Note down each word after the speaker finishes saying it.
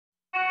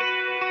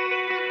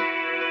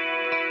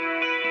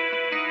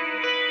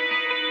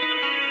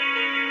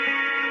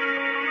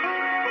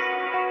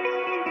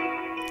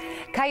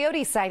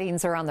Coyote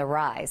sightings are on the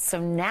rise, so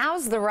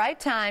now's the right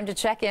time to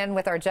check in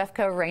with our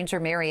Jeffco Ranger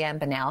Marianne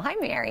Bonnell. Hi,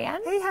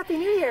 Marianne. Hey, Happy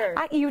New Year.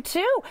 You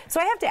too. So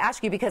I have to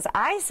ask you, because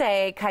I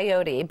say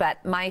coyote,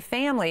 but my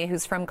family,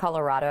 who's from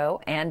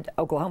Colorado and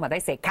Oklahoma, they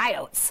say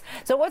coyotes.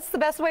 So what's the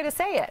best way to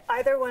say it?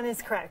 Either one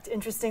is correct,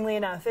 interestingly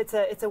enough.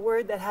 It's a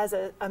word that has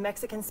a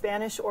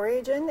Mexican-Spanish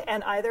origin,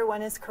 and either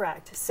one is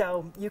correct.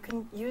 So you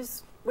can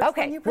use which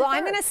one you prefer. Well,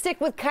 I'm going to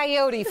stick with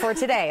coyote for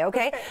today,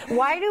 okay?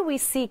 Why do we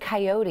see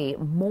coyote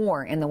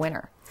more in the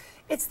winter?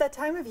 It's that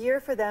time of year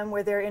for them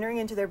where they're entering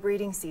into their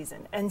breeding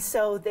season, and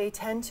so they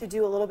tend to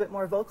do a little bit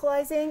more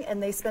vocalizing,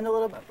 and they spend a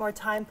little bit more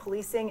time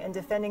policing and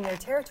defending their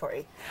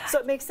territory. So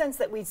it makes sense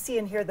that we'd see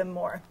and hear them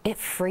more. It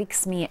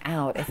freaks me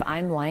out if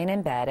I'm lying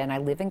in bed and I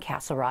live in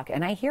Castle Rock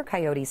and I hear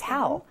coyotes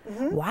howl.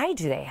 Why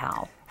do they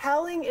howl?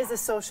 Howling is a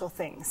social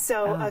thing.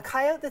 So a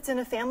coyote that's in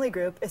a family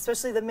group,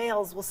 especially the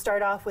males, will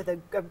start off with a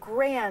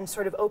grand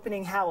sort of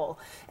opening howl.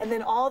 And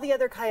then all the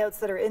other coyotes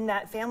that are in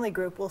that family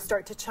group will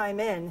start to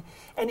chime in.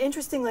 And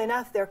interestingly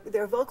enough, their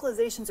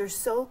vocalizations are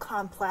so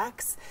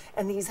complex,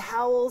 and these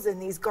howls and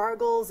these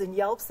gargles and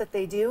yelps that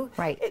they do,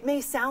 it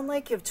may sound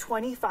like you have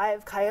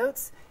 25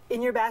 coyotes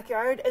in your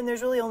backyard, and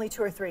there's really only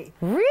 2 or 3.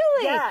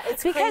 Really? Yeah,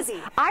 it's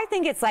crazy. I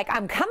think it's like,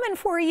 I'm coming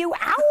for you,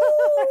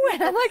 ow!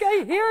 And I'm like,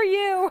 I hear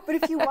you. But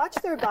if you watch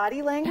their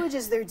body language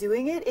as they're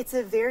doing it, it's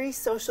a very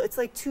social, it's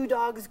like 2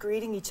 dogs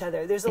greeting each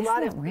other. There's a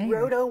lot of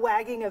roto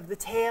wagging of the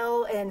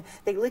tail, and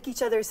they lick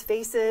each other's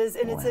faces,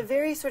 and it's a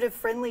very sort of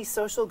friendly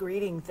social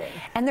greeting thing.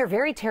 And they're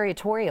very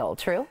territorial,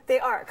 true? They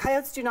are.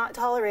 Coyotes do not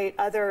tolerate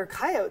other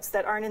coyotes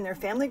that aren't in their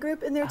family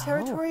group in their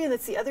territory, and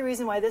that's the other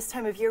reason why this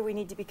time of year we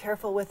need to be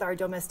careful with our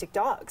domestic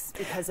dogs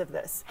because of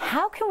this.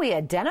 How can we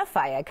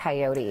identify a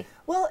coyote?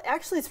 Well,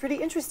 actually, it's pretty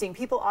interesting.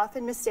 People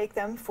often mistake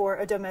them for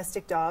a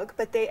domestic dog,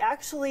 but they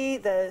actually,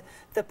 the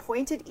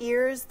pointed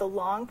ears, the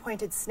long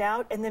pointed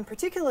snout, and then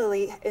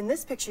particularly in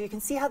this picture, you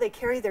can see how they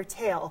carry their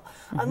tail.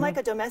 Unlike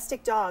a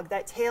domestic dog,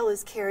 that tail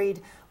is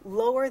carried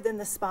lower than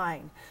the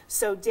spine,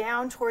 so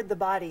down toward the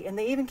body, and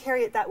they even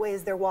carry it that way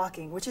as they're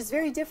walking, which is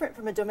very different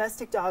from a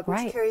domestic dog,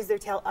 which carries their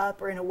tail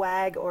up or in a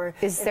wag or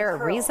Is there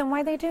a reason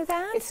why they do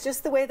that? It's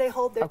just the way they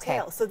hold their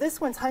tail. So this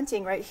one's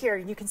hunting right here.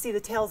 You can see the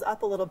tail's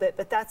up a little bit,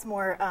 but that's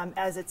more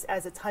as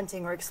it's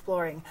hunting or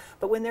exploring.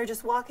 But when they're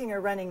just walking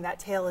or running, that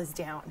tail is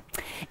down.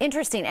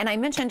 Interesting. And I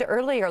mentioned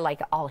earlier,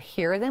 like, I'll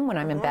hear them when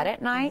I'm in bed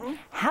at night.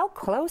 How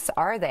close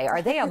are they?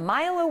 Are they a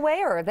mile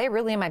away, or are they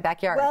really in my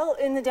backyard? Well,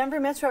 in the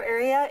Denver metro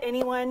area,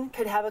 anyone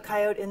could have a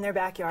coyote in their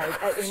backyard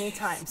at any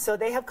time. So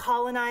they have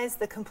colonized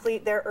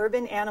they're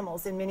urban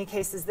animals in many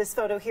cases. This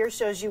photo here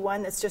shows you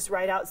one that's just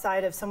right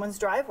outside of someone's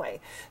driveway.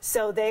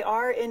 So they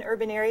are in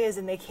urban areas,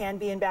 and they can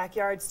be in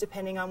backyards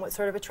depending on what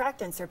sort of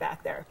attractants are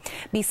back there.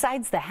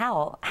 Besides the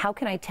howl, how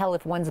can I tell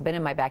if one's been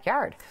in my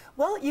backyard?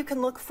 Well, you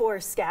can look for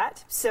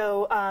scat.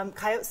 So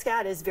coyote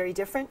scat is very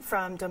different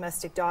from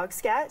domestic dog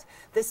scat.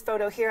 This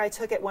photo here I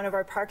took at one of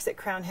our parks at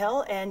Crown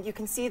Hill, and you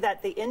can see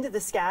that the end of the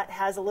scat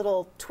has a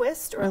little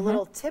twist or a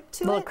little tip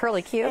to it. A little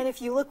curly cue. And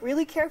if you look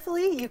really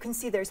carefully, you can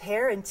see there's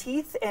hair and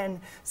teeth and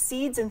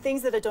seeds and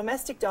things that a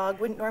domestic dog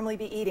wouldn't normally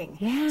be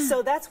eating.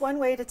 So that's one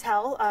way to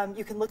tell.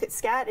 You can look at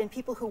scat, and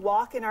people who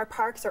walk in our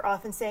parks are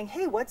often saying,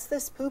 hey, what's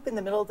this poop in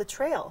the middle of the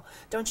trail?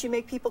 Don't you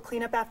make people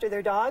clean up after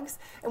their dogs?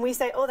 And we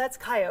say, oh, that's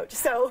coyote.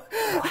 So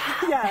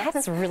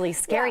that's really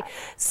scary.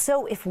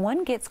 So if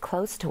one gets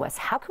close to us,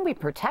 how can we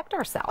protect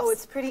ourselves? Oh,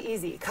 it's pretty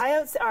easy.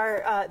 Coyotes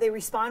are, they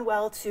respond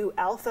well to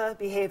alpha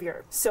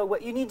behavior. So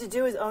what you need to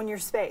do is own your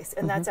space,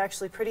 and that's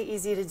actually pretty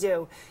easy to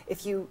do.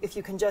 If you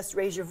can just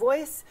raise your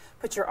voice,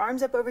 put your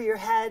arms up over your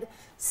head,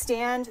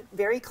 stand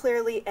very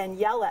clearly and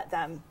yell at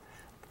them.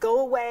 Go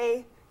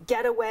away,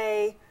 get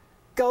away,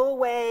 go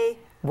away.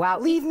 Wow.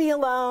 Leave me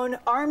alone,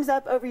 arms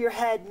up over your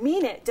head.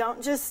 Mean it.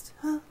 Don't just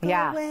go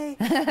away.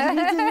 You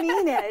need to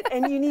mean it,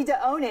 and you need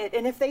to own it.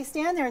 And if they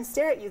stand there and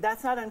stare at you,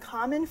 that's not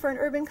uncommon for an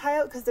urban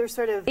coyote, because they're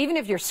sort of... Even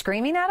if you're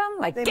screaming at them?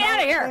 Like, get out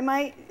of here! They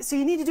might, so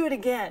you need to do it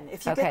again.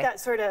 If you get that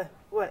sort of...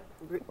 What?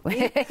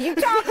 You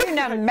talking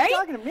to me? You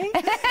talking to me?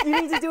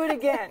 You need to do it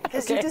again,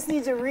 because you just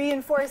need to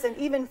reinforce. And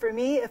even for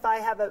me, if I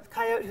have a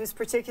coyote who's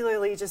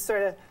particularly just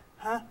sort of,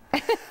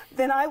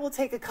 then I will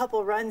take a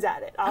couple runs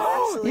at it.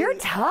 I'll actually, you're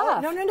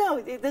tough.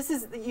 No. This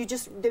is, you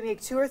just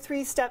make 2 or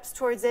 3 steps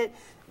towards it,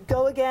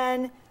 go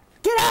again,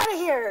 get out of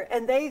here,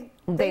 and they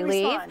leave.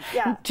 Respond.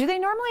 Yeah. Do they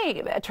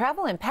normally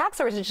travel in packs,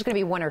 or is it just going to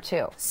be 1 or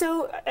 2?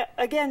 So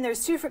again,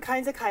 there's 2 different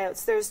kinds of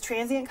coyotes. There's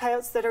transient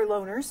coyotes that are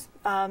loners.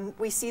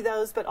 We see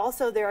those, but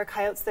also there are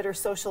coyotes that are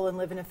social and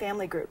live in a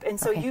family group. And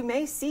so you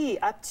may see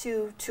up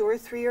to 2 or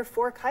 3 or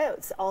 4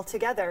 coyotes all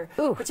together,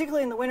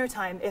 particularly in the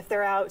wintertime if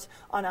they're out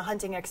on a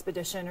hunting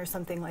expedition or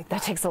something like that.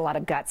 That takes a lot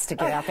of guts to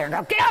get out there and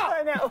go, get out!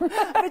 I know,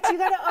 but you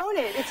got to own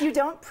it. If you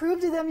don't prove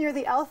to them you're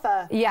the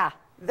alpha,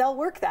 they'll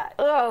work that.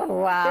 Oh,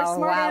 wow. They're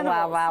smart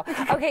animals. Wow.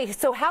 Okay,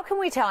 so how can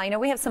we tell? I know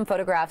we have some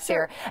photographs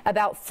here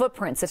about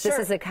footprints, if this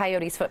is a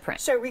coyote's footprint.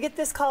 Sure, we get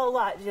this call a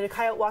lot. Did a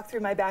coyote walk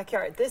through my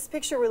backyard? This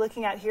picture we're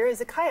looking at here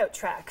is a coyote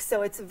track.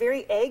 So it's a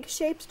very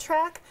egg-shaped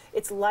track.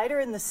 It's lighter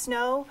in the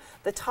snow.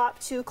 The top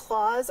two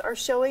claws are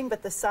showing,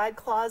 but the side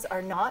claws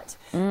are not.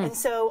 And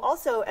so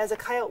also, as a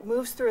coyote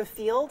moves through a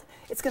field,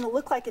 it's going to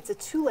look like it's a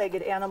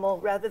two-legged animal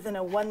rather than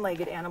a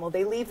one-legged animal.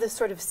 They leave this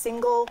sort of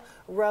single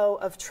row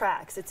of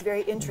tracks. It's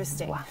very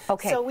interesting. Wow.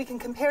 Okay. So we can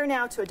compare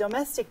now to a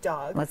domestic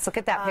dog. Let's look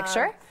at that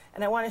picture.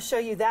 And I want to show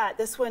you that.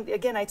 This one,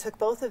 again, I took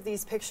both of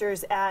these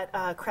pictures at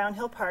Crown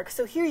Hill Park.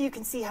 So here you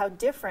can see how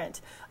different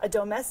a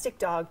domestic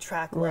dog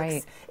track looks.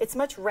 Right. It's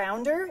much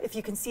rounder, if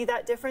you can see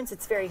that difference.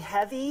 It's very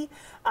heavy.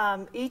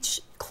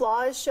 Each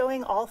claw is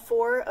showing, all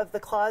four of the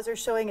claws are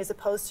showing as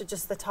opposed to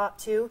just the top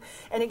two.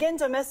 And again,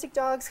 domestic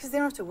dogs, because they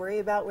don't have to worry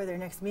about where their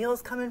next meal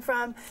is coming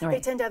from,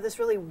 they tend to have this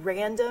really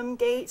random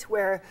gait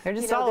where they're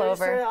just all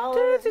over. over.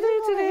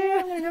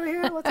 I'm going over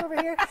here, what's over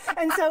here?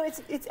 And so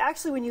it's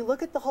actually, when you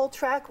look at the whole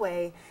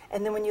trackway,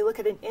 and then when you look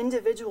at an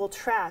individual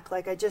track,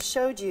 like I just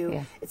showed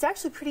you, it's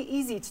actually pretty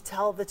easy to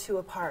tell the two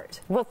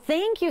apart. Well,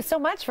 thank you so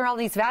much for all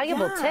these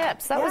valuable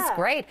tips. That was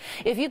great.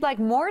 If you'd like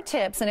more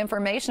tips and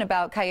information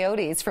about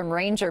coyotes from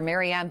Ranger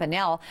Marianne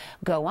Bonnell,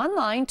 go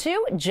online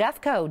to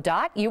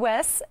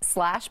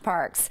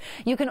jeffco.us/parks.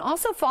 You can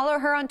also follow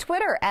her on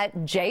Twitter at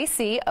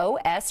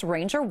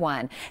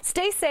JCOSRanger1.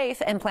 Stay safe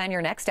and plan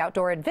your next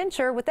outdoor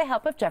adventure with the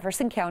help of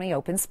Jefferson County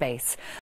Open Space.